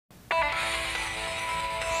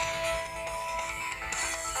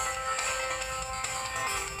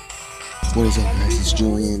What is up, guys? It's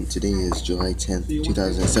Julian. Today is July 10th,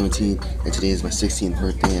 2017, and today is my 16th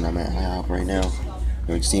birthday, and I'm at IHOP right now.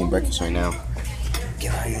 I'm eating breakfast right now.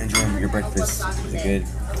 Yeah, how you enjoying your breakfast? Is it good?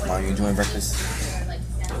 Mom, you enjoying breakfast?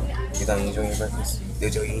 You thought you enjoying your breakfast?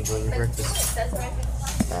 Did you enjoy your breakfast?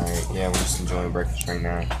 Alright, yeah, we're just enjoying breakfast right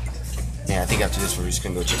now. Yeah, I think after this we're just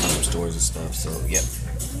gonna go check out some stores and stuff, so yep.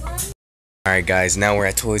 Alright guys, now we're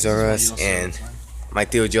at Toys R Us, and my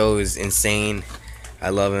Theo Joe is insane. I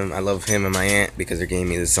love him. I love him and my aunt because they're giving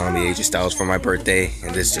me the zombie AJ Styles for my birthday,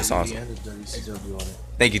 and this is just awesome.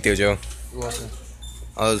 Thank you, Theo Joe. You're welcome.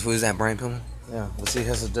 Oh, who is that, Brian Pillman? Yeah, let's see, it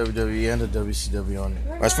has a WWE and a WCW on it.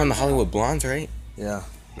 Oh, it's from the Hollywood Blondes, right? Yeah.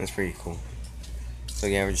 That's pretty cool. So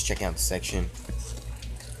yeah, we're just checking out the section.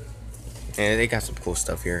 And they got some cool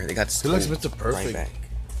stuff here. They got this. He looks Mr. Perfect. Right back.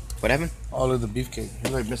 What happened? All of the beefcake.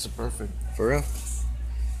 He like Mr. Perfect. For real?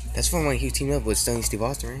 That's from when he teamed up with Stunning Steve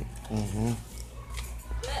Austin, right? Mm-hmm.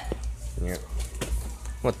 Yeah.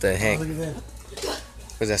 What the heck? Oh, look at that.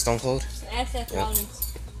 Was that Stone Cold? Seth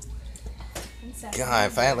Rollins. God,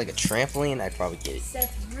 if I had like a trampoline, I'd probably get it.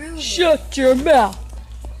 Seth Rollins. Shut your mouth!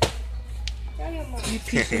 You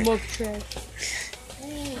piece of milk trash.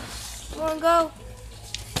 Come on, go.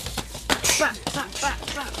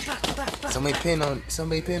 Somebody pin one.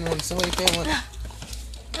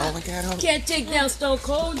 Oh my God! Can't take down Stone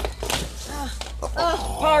Cold.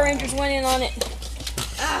 Power Rangers went in on it.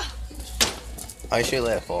 I should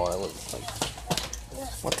let it fall. That was like,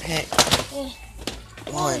 what the heck?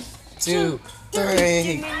 1, 2,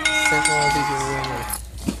 3.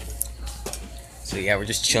 So yeah, we're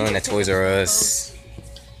just chilling at Toys R Us.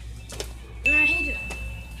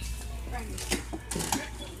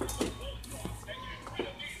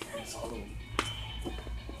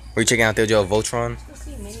 We're checking out Theo Joe Voltron.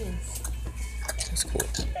 That's cool.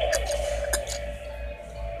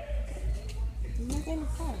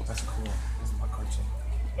 That's cool. That's my cartoon.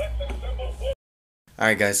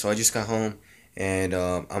 Alright guys, so I just got home, and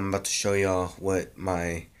I'm about to show y'all what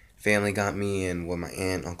my family got me and what my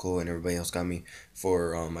aunt, uncle, and everybody else got me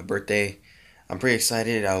for my birthday. I'm pretty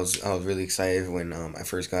excited. I was really excited when I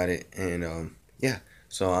first got it, and yeah,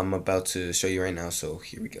 so I'm about to show you right now, so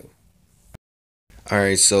here we go.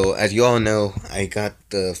 Alright, so as you all know, I got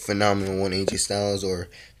the Phenomenal One AJ Styles, or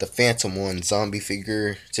the Phantom One zombie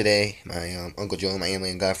figure today. My Uncle Joe and my Aunt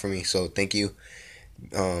Leah got for me, so thank you,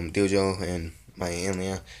 Theo Joe and my Aunt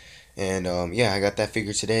Leah. And yeah, I got that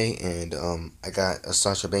figure today, and I got a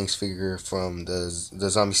Sasha Banks figure from the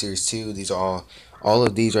Zombie Series 2. These are all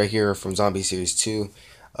of these right here are from Zombie Series 2.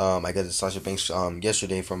 I got the Sasha Banks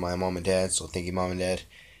yesterday from my mom and dad, so thank you, Mom and Dad.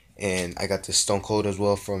 And I got this Stone Cold as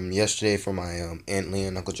well from yesterday from my Aunt Leah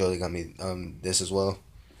and Uncle Joe. They got me this as well.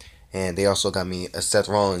 And they also got me a Seth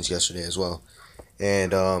Rollins yesterday as well.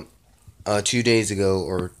 And 2 days ago,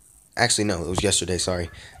 or actually no, it was yesterday,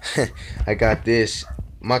 sorry. I got this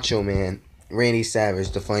Macho Man, Randy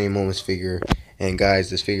Savage, the Funny Moments figure. And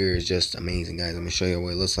guys, this figure is just amazing, guys. I'm going to show you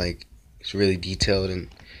what it looks like. It's really detailed, and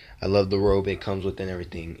I love the robe it comes with and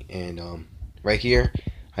everything. And right here,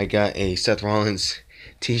 I got a Seth Rollins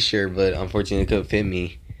t-shirt, but unfortunately it couldn't fit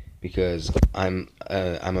me because I'm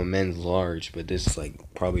a men's large, but this is like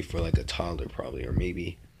probably for like a toddler, probably, or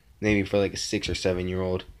maybe for like a 6 or 7 year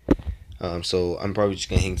old. So I'm probably just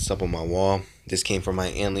gonna hang this up on my wall. This came from my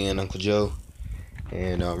Aunt Leah and Uncle Joe,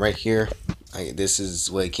 and right here, this is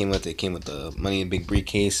what it came with. It came with the Money in a Big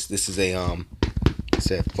briefcase. This is it's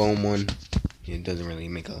a foam one. It doesn't really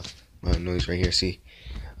make a noise right here. See.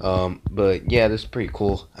 But yeah, this is pretty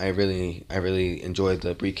cool. I really enjoyed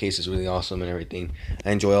the briefcase. It's really awesome and everything.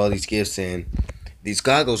 I enjoy all these gifts, and these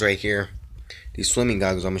goggles right here, these swimming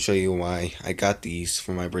goggles. I'm gonna show you why I got these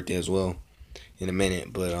for my birthday as well in a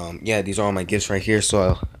minute. But yeah, these are all my gifts right here.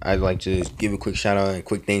 So I'd like to give a quick shout out and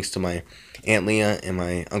quick thanks to my Aunt Leah and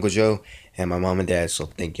my Uncle Joe and my mom and dad. So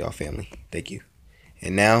thank y'all, family. Thank you.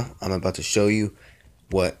 And now I'm about to show you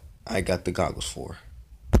what I got the goggles for.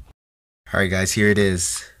 Alright guys, here it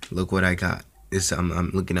is. Look what I got.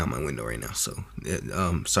 I'm looking out my window right now, so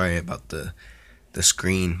sorry about the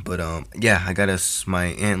screen, but yeah, I got us, my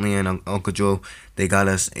Aunt Leah and Uncle Joe, they got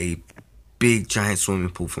us a big giant swimming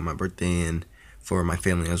pool for my birthday and for my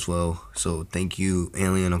family as well. So thank you,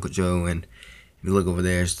 Aunt Leah and Uncle Joe. And if you look over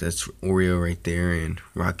there, that's Oreo right there, and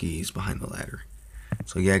Rocky is behind the ladder.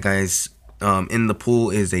 So yeah guys, in the pool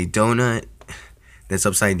is a donut that's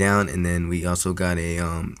upside down, and then we also got a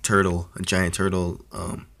turtle, a giant turtle,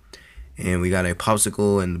 and we got a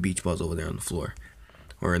popsicle and the beach balls over there on the floor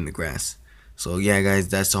or in the grass. So yeah guys,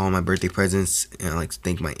 that's all my birthday presents, and I'd like to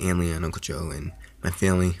thank my Aunt Leah and Uncle Joe and my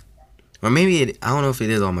family. Or maybe I don't know if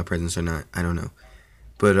it is all my presents or not, I don't know.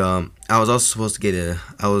 But I was also supposed to get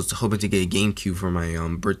I was hoping to get a GameCube for my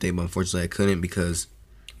birthday, but unfortunately I couldn't because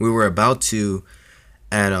we were about to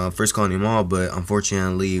at First Colony Mall, but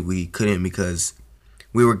unfortunately we couldn't because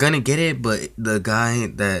we were gonna get it, but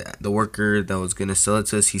the worker that was gonna sell it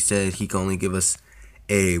to us, he said he could only give us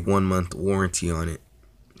a 1 month warranty on it.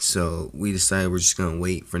 So we decided we're just gonna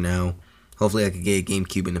wait for now. Hopefully I could get a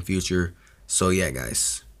GameCube in the future. So yeah,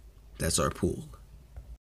 guys, that's our pool.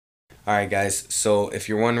 Alright guys, so if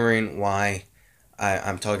you're wondering why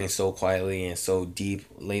I'm talking so quietly and so deep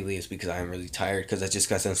lately, it's because I'm really tired because I just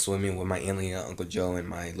got done swimming with my alien Uncle Joe and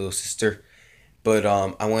my little sister. But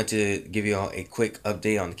I want to give you all a quick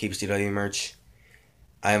update on the KBCW merch.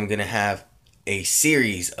 I am going to have a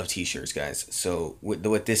series of t-shirts, guys. So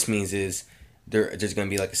what this means is there's going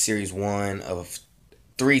to be like a series 1 of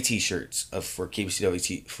 3 t-shirts for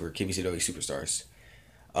KBCW Superstars.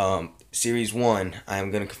 Series 1,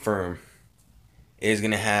 I'm going to confirm, is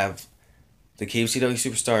going to have the KBCW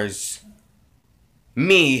Superstars,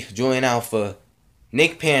 me, Julian Alpha,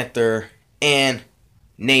 Nick Panther, and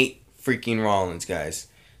Nate freaking Rollins, guys.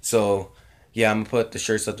 So yeah, I'm gonna put the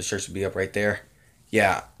shirts up. The shirts will be up right there.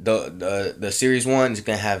 Yeah, the series 1 is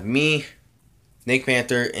gonna have me, Nick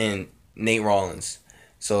Panther, and Nate Rollins.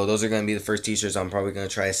 So those are gonna be the first t-shirts I'm probably gonna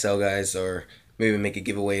try to sell, guys, or maybe make a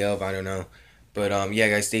giveaway of. I don't know, but yeah,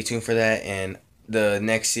 guys, stay tuned for that. And the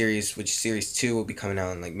next series, which is series 2, will be coming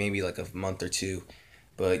out in maybe a month or 2.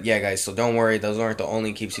 But yeah, guys, so don't worry. Those aren't the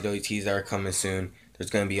only KBCW tees that are coming soon. There's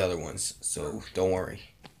gonna be other ones, so don't worry.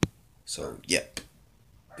 So, yep,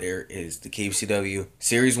 there is the KBCW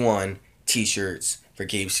Series 1 t-shirts for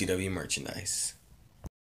KBCW merchandise.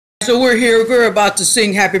 So we're here, we're about to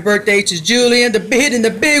sing happy birthday to Julian, hitting the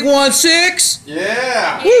big 1-6.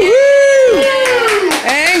 Yeah. Woo-hoo!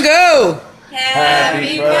 And go.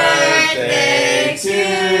 Happy birthday to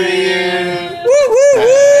you.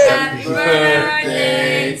 Woo-hoo-hoo! Happy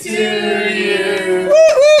birthday to you.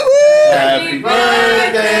 Woo-hoo-hoo! Happy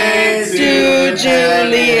birthday To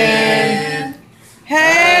Julian.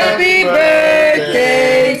 Happy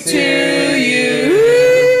birthday to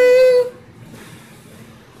you.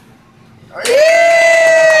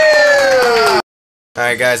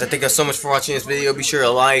 Alright guys, I thank you so much for watching this video. Be sure to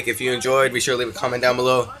like if you enjoyed. Be sure to leave a comment down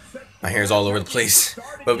below. My hair's all over the place.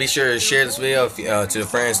 But be sure to share this video to your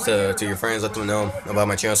friends, let them know about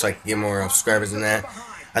my channel so I can get more subscribers than that.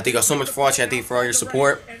 I thank you all so much for watching. I thank you for all your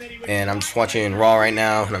support. And I'm just watching Raw right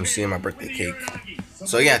now, and I'm seeing my birthday cake.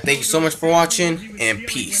 So yeah, thank you so much for watching, and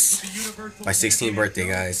peace. My 16th birthday,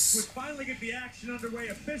 guys.